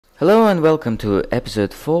Hello and welcome to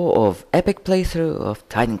episode 4 of Epic Playthrough of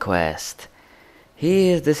Titan Quest.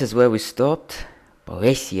 This is where we stopped,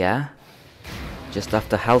 Boeotia, just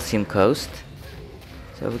after Halcyon Coast.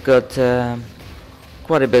 So we've got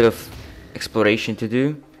quite a bit of exploration to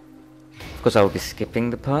do. Of course I will be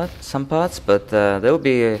skipping some parts, but there will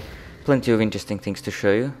be plenty of interesting things to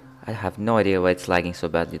show you. I have no idea why it's lagging so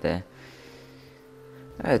badly there.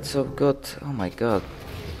 Alright, so we've got, oh my god,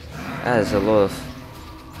 that is a lot of...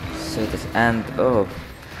 And oh,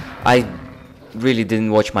 I really didn't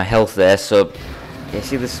watch my health there, so yeah,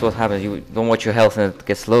 see, this is what happens. You don't watch your health and it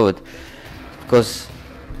gets lowered, because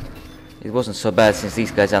it wasn't so bad since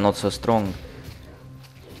these guys are not so strong.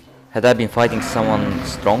 Had I been fighting someone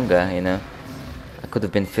stronger, I could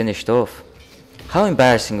have been finished off. How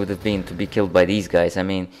embarrassing would it have been to be killed by these guys? I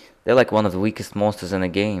mean, they're like one of the weakest monsters in the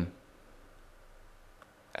game.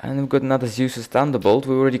 And we've got another Zeus's Thunderbolt.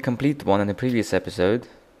 We already completed one in the previous episode.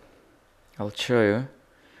 I'll show you.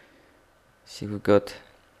 See, we've got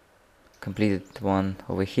completed one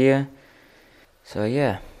over here. So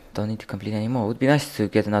yeah, don't need to complete anymore. It would be nice to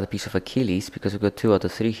get another piece of Achilles, because we've got 2 out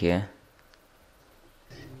of 3 here.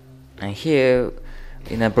 And here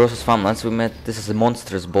in Ambrose's Farmlands we met, this is a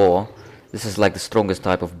monstrous boar. This is like the strongest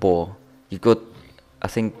type of boar. You've got, I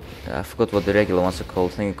forgot what the regular ones are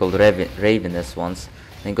called. I think they're called ravenous ones.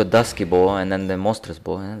 Then you got dusky boar and then the monstrous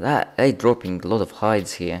boar. And they're dropping a lot of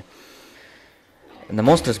hides here. And the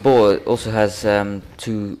monstrous boar also has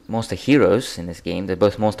 2 monster heroes in this game. They're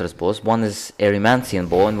both monstrous boars. One is Erymanthian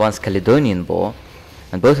boar and one's Caledonian boar.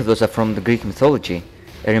 And both of those are from the Greek mythology.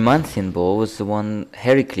 Erymanthian boar was the one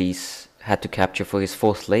Heracles had to capture for his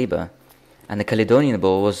 4th labor. And the Caledonian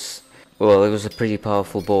boar was, well, it was a pretty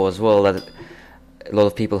powerful boar as well that a lot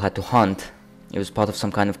of people had to hunt. It was part of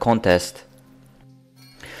some kind of contest.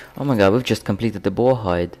 Oh my god, we've just completed the boar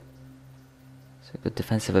hide. So good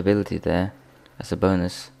defensive ability there. As a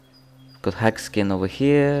bonus. Got Hag Skin over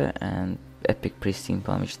here and Epic Pristine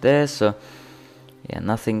Plumage there, so yeah,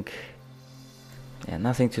 nothing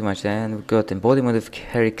too much there. And we've got Embodiment of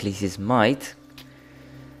Heracles' Might.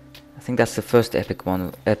 I think that's the first epic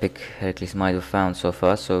Heracles Might we've found so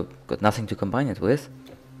far, so got nothing to combine it with.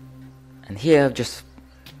 And here I've just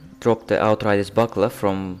dropped the Outrider's Buckler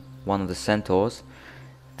from one of the centaurs.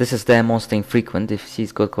 This is their monster infrequent. If you see,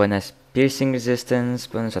 it's got quite nice piercing resistance,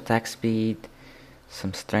 bonus attack speed,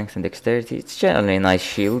 some strength and dexterity. It's generally a nice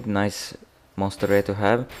shield, nice monster rare to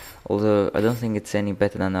have, although I don't think it's any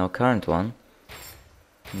better than our current one.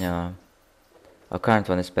 No, our current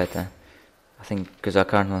one is better. I think because our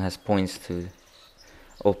current one has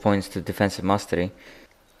all points to defensive mastery.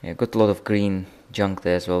 Yeah, got a lot of green junk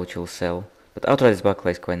there as well, which will sell. But Outrider's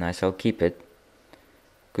Buckler is quite nice, I'll keep it.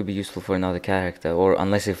 Could be useful for another character, or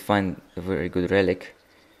unless you find a very good relic,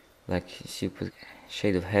 like you put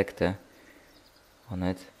Shade of Hector on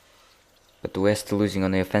it, but we're still losing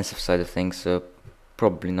on the offensive side of things, so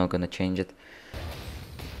probably not gonna change it.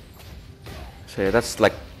 So yeah, that's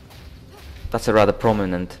a rather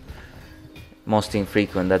prominent monster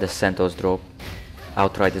infrequent that the centaurs drop.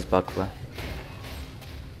 Outrider's Buckler.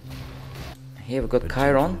 Here we've got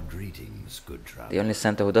Chiron, the only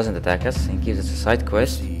centaur who doesn't attack us and gives us a side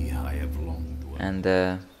quest. And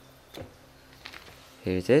here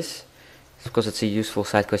it is. Of course, it's a useful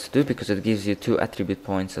side quest to do because it gives you 2 attribute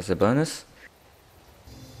points as a bonus.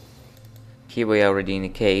 Here we are already in a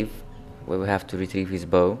cave where we have to retrieve his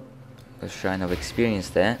bow. A shrine of experience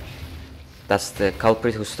there. That's the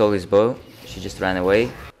culprit who stole his bow. She just ran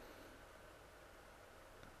away.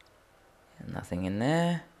 And nothing in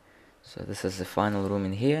there. So this is the final room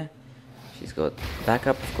in here. She's got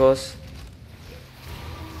backup, of course.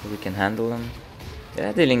 We can handle them.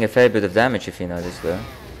 They're dealing a fair bit of damage if you notice though.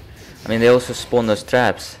 I mean, they also spawn those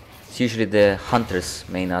traps. It's usually the hunters,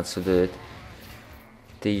 Maynards, who do it.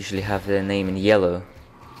 They usually have their name in yellow.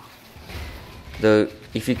 Though,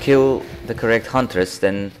 if you kill the correct huntress,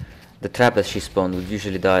 then the trap that she spawned would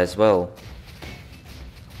usually die as well.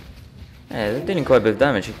 Yeah, they're dealing quite a bit of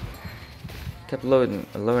damage. It kept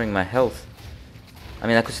lowering my health. I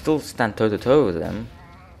mean, I could still stand toe to toe with them.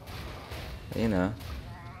 But,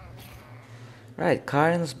 Right,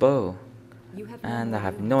 Chiron's bow. And I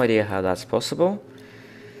have no idea how that's possible.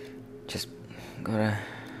 Just gotta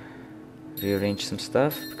rearrange some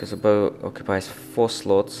stuff because the bow occupies 4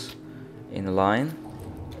 slots in a line.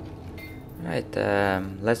 Right,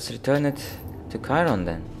 let's return it to Chiron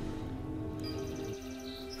then.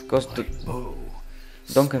 Of course,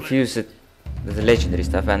 don't confuse it with the legendary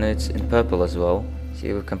stuff. I know it's in purple as well.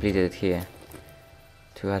 See, we completed it here.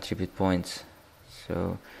 2 attribute points.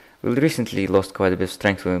 So we recently lost quite a bit of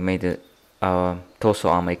strength when we made our torso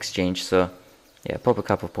armor exchange, so Yeah, pop a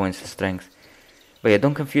couple points for strength. But yeah,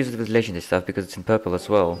 don't confuse it with legendary stuff because it's in purple as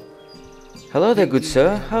well. Hello there, good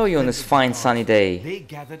sir. How are you on this fine sunny day? They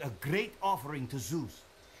gathered a great offering to Zeus.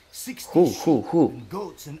 60 Who? sheep and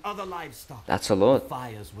goats and other livestock. That's a lot. The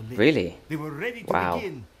fires were lit. Really? They were ready to Wow.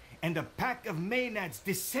 begin, and a pack of Maenads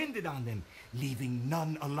descended on them, leaving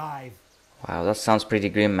none alive. Wow, that sounds pretty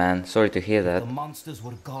grim, man. Sorry to hear that. The monsters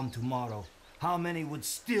were gone tomorrow. How many would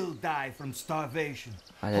still die from starvation?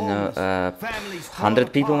 I don't know, families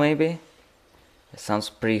 100 people apart. maybe? It sounds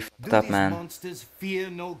pretty Do fucked up, these man. monsters fear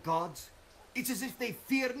no gods? It's as if they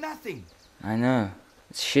fear nothing. I know.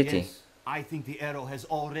 It's shitty. Yes, I think the arrow has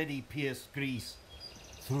already pierced Greece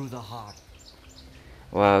through the heart.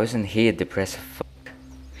 Wow, isn't he a depressive fuck?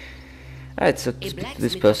 Alright, so to speak to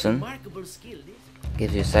this person,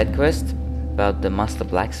 gives you a side quest about the master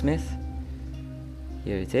blacksmith.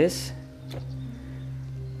 Here it is.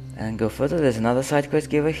 And go further, there's another side quest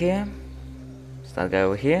giver here. It's that guy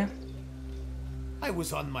over here. I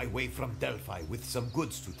was on my way from Delphi with some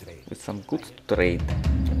goods to trade. With some goods to trade.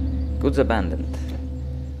 Goods abandoned.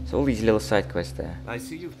 So all these little side quests there. I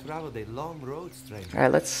see you've traveled a long road, stranger.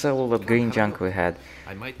 Alright, let's sell all the green junk we had.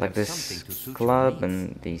 I might Like have this something to suit club your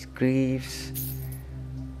needs. and these greaves.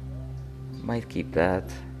 Might keep that.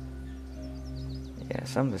 Yeah,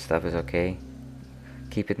 some of the stuff is okay.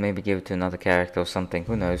 Keep it, maybe give it to another character or something,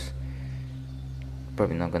 who knows.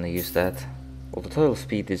 Probably not gonna use that. Well, the total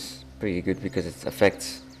speed is pretty good because it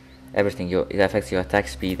affects everything. It affects your attack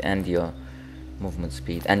speed and your movement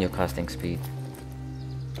speed and your casting speed.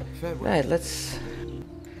 Farewell. Right, let's...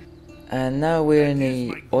 And now we're in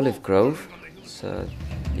the olive grove. So,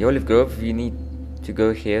 the olive grove, you need to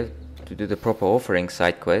go here to do the proper offering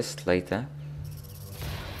side quest later.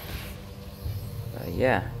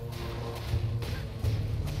 Yeah.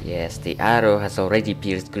 Yes, the arrow has already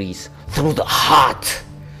pierced Greece through the heart!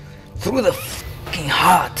 Through the fucking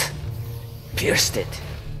heart! Pierced it!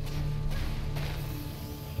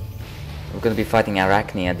 We're gonna be fighting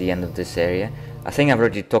Arachne at the end of this area. I think I've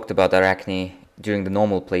already talked about Arachne during the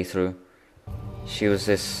normal playthrough. She was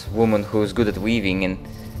this woman who was good at weaving and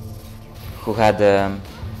who had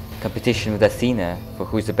competition with Athena for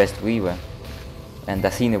who's the best weaver. And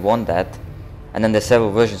Athena won that. And then there's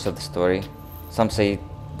several versions of the story. Some say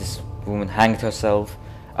this woman hanged herself.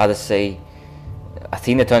 Others say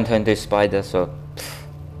Athena turned her into a spider. So,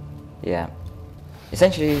 yeah.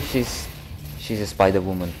 Essentially, she's a spider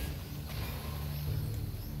woman.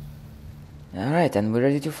 Alright, and we're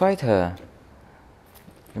ready to fight her.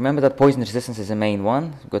 Remember that poison resistance is the main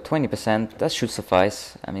one. We've got 20%, that should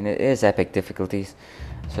suffice. I mean, it is epic difficulties,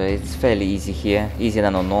 so it's fairly easy here, easier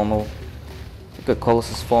than on normal. We've got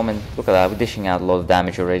Colossus form, and look at that, we're dishing out a lot of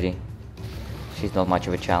damage already. She's not much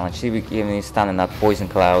of a challenge. See, we even stand in that poison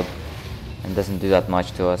cloud, and doesn't do that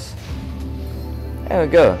much to us. There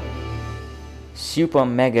we go. Super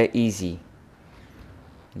mega easy.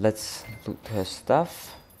 Let's loot her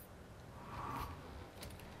stuff.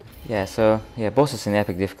 Yeah, so, yeah, bosses in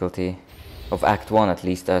epic difficulty, of Act 1 at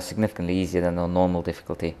least, are significantly easier than on normal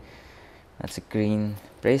difficulty. That's a green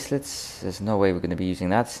bracelets. There's no way we're going to be using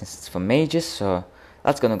that since it's for mages, so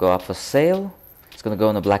that's going to go up for sale. It's going to go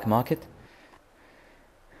on the black market.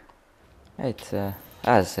 It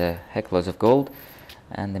has heck loads of gold.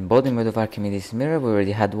 And embodiment of Archimedes' mirror, we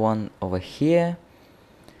already had one over here.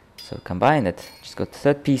 So combine it. Just got the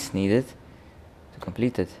third piece needed to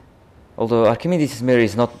complete it. Although Archimedes' mirror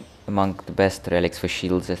is not among the best relics for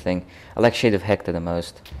shields, I think. I like Shade of Hector the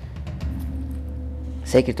most.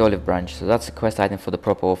 Sacred Olive Branch, so that's a quest item for the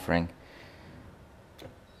proper offering.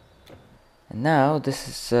 And now, this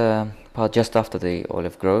is part just after the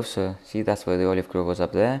olive grove, so see, that's where the olive grove was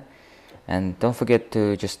up there. And don't forget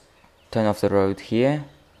to just turn off the road here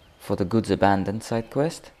for the goods abandoned side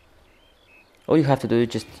quest. All you have to do is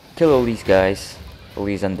just kill all these guys, all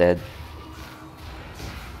these undead.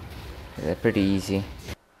 They're pretty easy.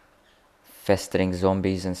 Festering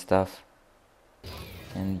zombies and stuff.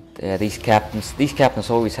 And these captains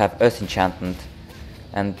always have earth enchantment.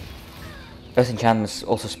 And earth enchantment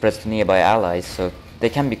also spreads to nearby allies, so they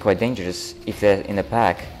can be quite dangerous if they're in a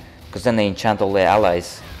pack, because then they enchant all their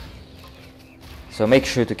allies. So make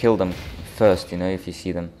sure to kill them first, you know, if you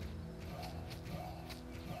see them.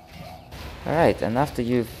 Alright, and after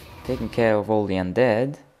you've taken care of all the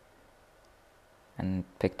undead and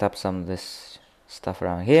picked up some of this stuff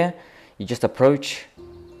around here, you just approach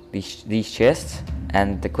these chests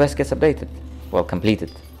and the quest gets updated. Well,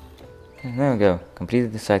 completed. There we go,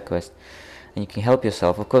 completed the side quest. And you can help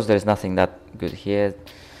yourself. Of course, there's nothing that good here.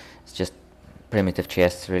 It's just primitive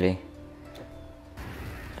chests, really.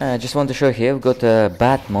 I just want to show here, we've got a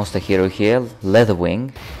bat monster hero here,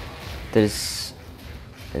 Leatherwing. There's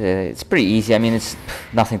It's pretty easy. I mean, it's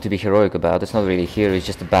nothing to be heroic about. It's not really a hero. It's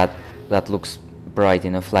just a bat that looks bright,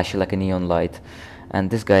 you know, flashy like a neon light. And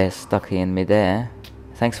this guy is stuck here in midair.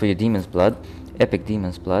 Thanks for your demon's blood. Epic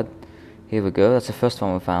demon's blood. Here we go. That's the first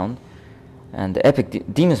one we found. And the epic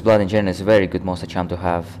demon's blood in general is a very good monster charm to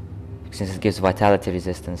have, since it gives vitality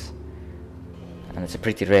resistance. And it's a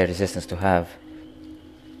pretty rare resistance to have.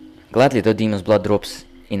 Gladly, though, demon's blood drops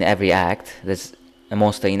in every act. There's a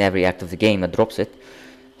monster in every act of the game that drops it.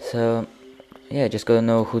 So, yeah, just gotta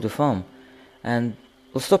know who to farm. And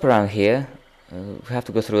we'll stop around here. We have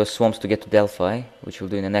to go through the swamps to get to Delphi, which we'll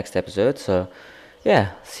do in the next episode. So,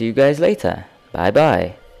 yeah, see you guys later. Bye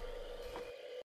bye.